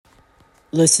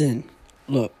Listen,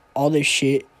 look, all this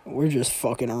shit, we're just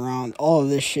fucking around. All of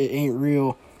this shit ain't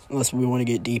real unless we want to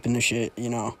get deep into shit, you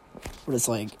know. But it's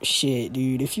like, shit,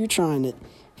 dude, if you trying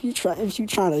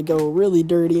to go really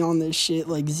dirty on this shit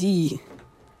like Z,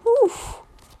 whew,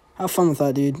 have fun with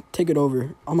that, dude. Take it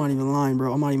over. I'm not even lying,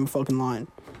 bro. I'm not even fucking lying.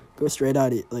 Go straight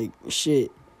at it. Like,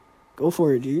 shit. Go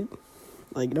for it, dude.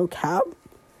 Like, no cap.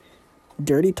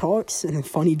 Dirty talks and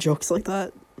funny jokes like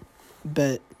that.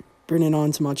 Bet. Bring it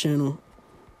on to my channel.